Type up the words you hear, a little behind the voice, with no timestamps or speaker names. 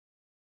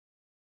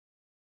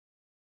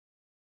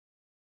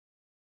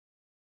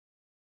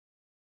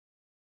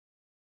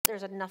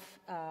there's enough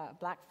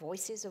black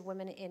voices of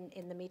women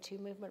in the Me Too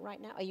movement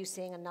right now? Are you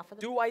seeing enough of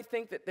them? Do I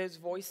think that there's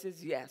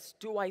voices? Yes.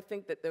 Do I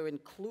think that they're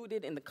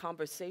included in the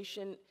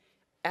conversation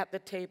at the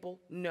table?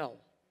 No.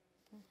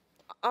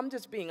 I'm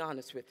just being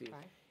honest with you.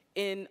 Right.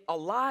 In a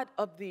lot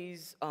of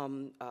these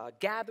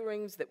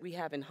gatherings that we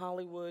have in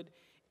Hollywood,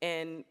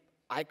 and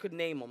I could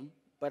name them,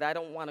 but I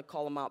don't want to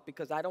call them out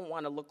because I don't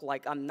want to look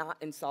like I'm not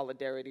in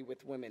solidarity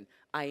with women.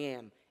 I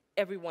am.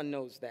 Everyone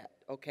knows that,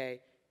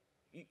 okay?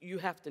 You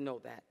have to know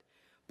that.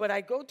 But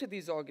I go to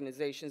these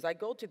organizations, I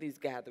go to these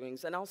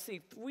gatherings, and I'll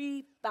see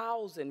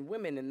 3,000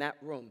 women in that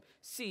room,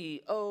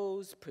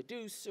 CEOs,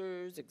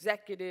 producers,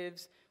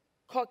 executives,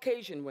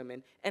 Caucasian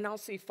women, and I'll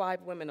see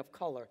 5 women of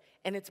color,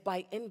 and it's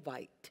by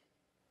invite.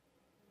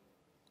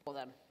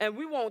 And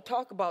we won't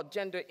talk about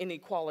gender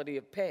inequality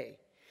of pay,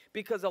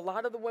 because a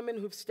lot of the women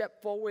who've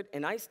stepped forward,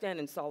 and I stand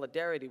in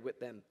solidarity with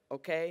them,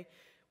 okay?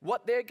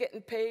 What they're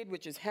getting paid,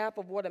 which is half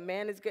of what a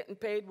man is getting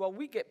paid, well,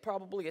 we get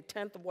probably a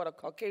tenth of what a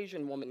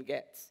Caucasian woman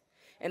gets.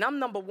 And I'm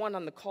number 1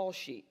 on the call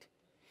sheet.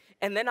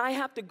 And then I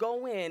have to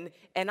go in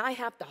and I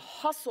have to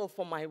hustle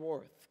for my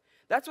worth.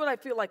 That's what I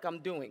feel like I'm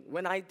doing.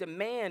 When I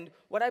demand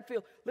what I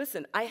feel,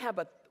 listen, I have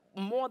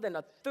more than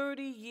a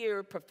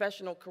 30-year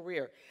professional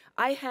career.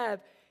 I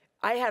had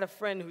a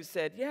friend who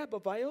said, yeah,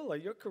 but Viola,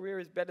 your career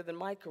is better than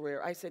my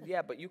career. I said,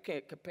 yeah, but you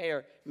can't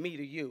compare me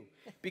to you.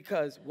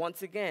 Because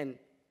once again,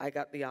 I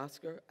got the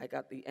Oscar, I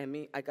got the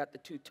Emmy, I got the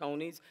 2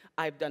 Tonys.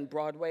 I've done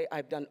Broadway,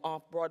 I've done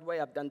off-Broadway,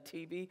 I've done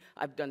TV,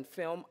 I've done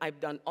film, I've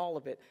done all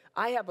of it.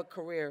 I have a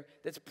career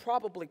that's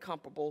probably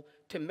comparable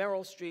to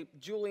Meryl Streep,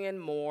 Julianne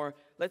Moore,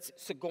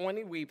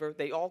 Sigourney Weaver.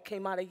 They all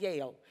came out of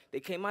Yale. They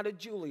came out of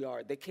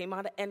Juilliard. They came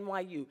out of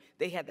NYU.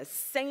 They had the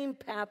same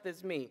path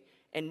as me.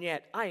 And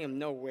yet, I am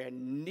nowhere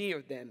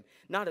near them.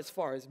 Not as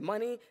far as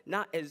money,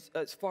 not as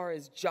far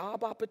as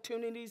job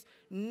opportunities,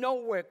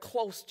 nowhere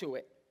close to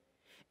it.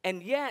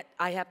 And yet,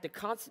 I have to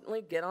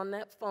constantly get on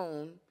that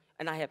phone,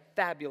 and I have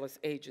fabulous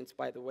agents,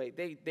 by the way.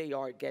 They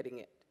are getting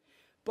it.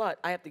 But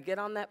I have to get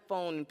on that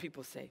phone, and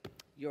people say,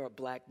 you're a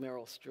black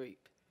Meryl Streep.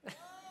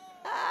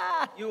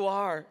 You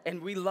are,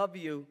 and we love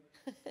you.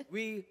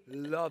 We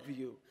love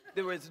you.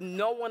 There is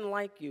no one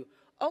like you.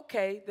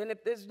 Okay, then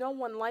if there's no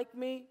one like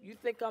me, you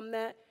think I'm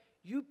that,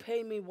 you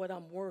pay me what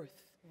I'm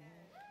worth.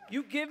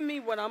 You give me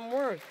what I'm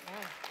worth.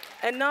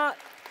 And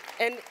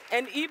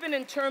even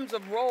in terms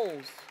of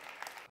roles,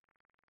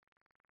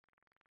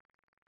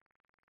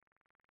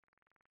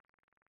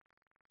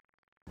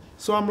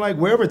 so I'm like,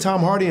 wherever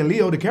Tom Hardy and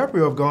Leo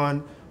DiCaprio have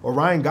gone, or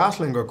Ryan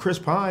Gosling or Chris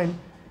Pine,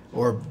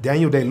 or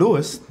Daniel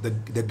Day-Lewis,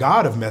 the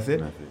god of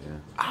method, yeah.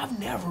 I've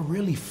never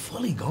really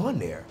fully gone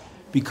there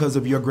because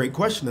of your great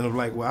question. And I'm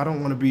like, well, I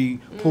don't want to be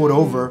pulled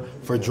over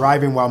for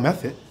driving while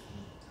method.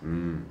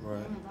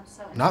 Right.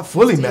 Not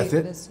fully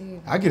method.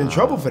 I get in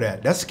trouble for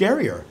that. That's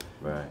scarier.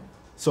 Right.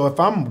 So if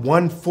I'm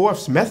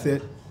 1/4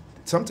 method,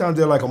 sometimes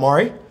they're like,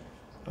 Omari.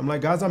 I'm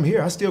like, guys, I'm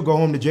here. I still go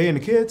home to Jay and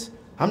the kids.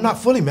 I'm not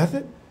fully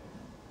method.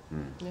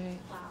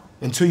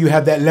 Until you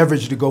have that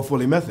leverage to go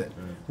fully method,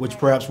 which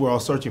perhaps we're all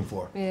searching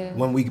for. Yeah.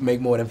 When we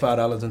make more than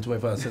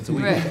 $5.25 a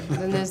week. Right,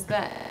 then there's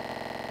that.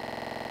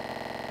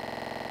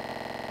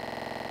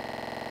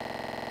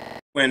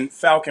 When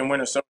Falcon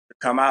Winter Soldier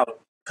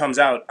comes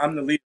out, I'm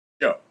the lead of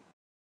the show.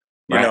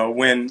 You know,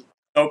 when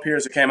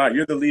Snowpiercer came out,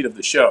 you're the lead of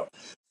the show.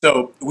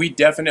 So we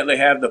definitely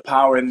have the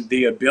power and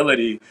the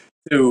ability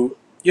to,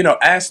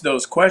 ask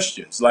those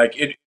questions. Like,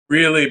 it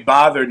really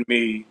bothered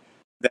me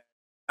that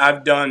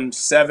I've done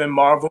 7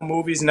 Marvel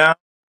movies now.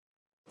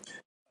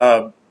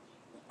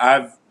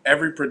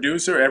 Every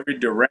producer, every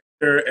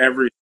director,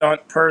 every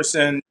stunt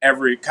person,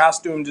 every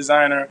costume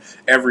designer,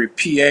 every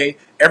PA,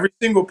 every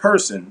single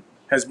person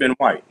has been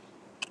white.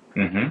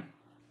 Mm-hmm.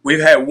 We've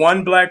had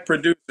one black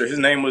producer. His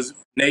name was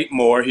Nate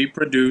Moore. He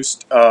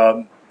produced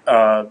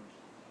Black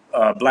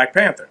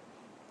Panther.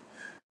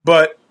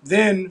 But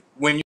then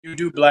when you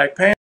do Black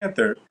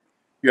Panther,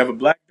 you have a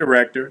black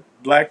director,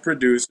 black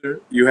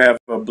producer, you have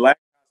a black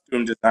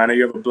costume designer,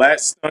 you have a black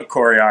stunt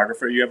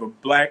choreographer, you have a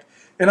black,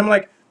 and I'm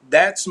like,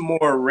 that's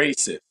more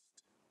racist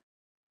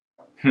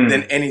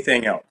than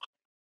anything else.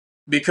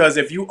 Because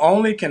if you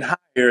only can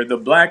hire the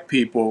black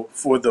people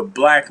for the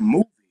black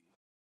movie,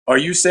 are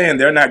you saying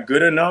they're not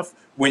good enough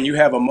when you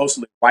have a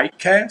mostly white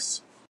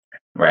cast?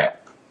 Right.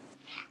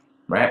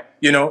 Right.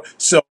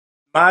 So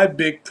my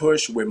big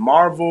push with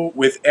Marvel,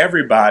 with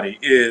everybody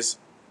is,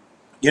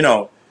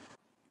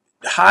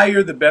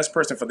 hire the best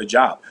person for the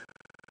job.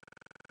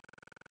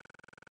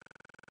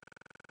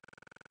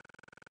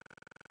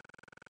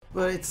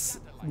 Well, it's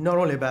not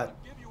only about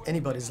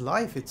anybody's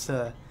life. It's,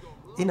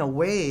 in a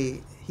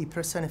way, he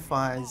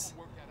personifies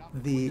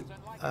the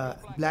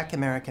Black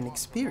American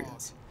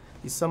experience.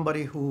 He's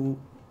somebody who,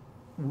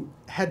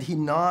 had he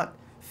not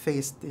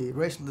faced the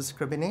racial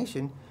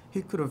discrimination,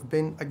 he could have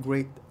been a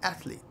great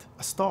athlete,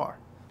 a star.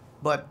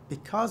 But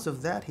because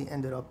of that, he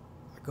ended up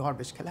a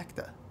garbage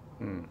collector.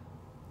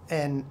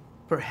 And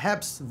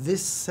perhaps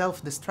this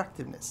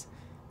self-destructiveness,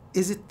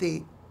 was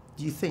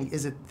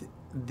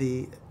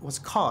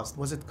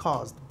it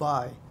caused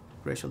by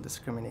racial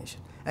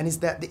discrimination? And is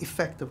that the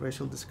effect of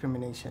racial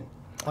discrimination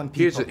on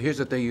people? Here's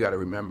the thing you got to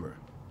remember.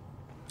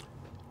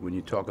 When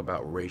you talk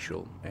about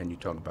racial and you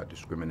talk about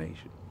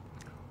discrimination,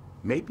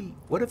 maybe,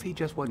 what if he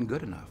just wasn't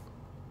good enough?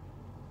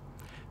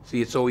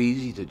 See, it's so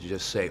easy to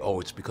just say, oh,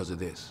 it's because of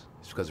this.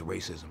 It's because of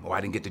racism. Oh,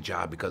 I didn't get the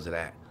job because of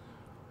that.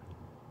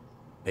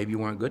 Maybe you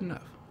weren't good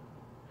enough.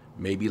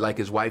 Maybe, like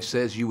his wife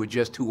says, you were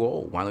just too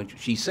old.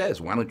 She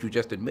says, why don't you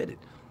just admit it?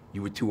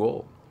 You were too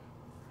old.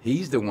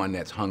 He's the one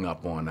that's hung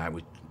up on,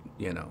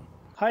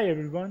 Hi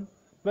everyone,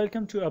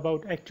 welcome to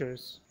About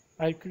Actors.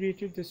 I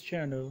created this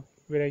channel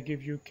where I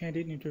give you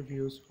candid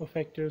interviews of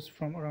actors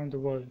from around the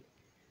world.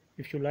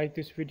 If you like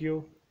this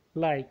video,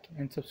 like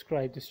and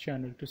subscribe this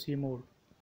channel to see more.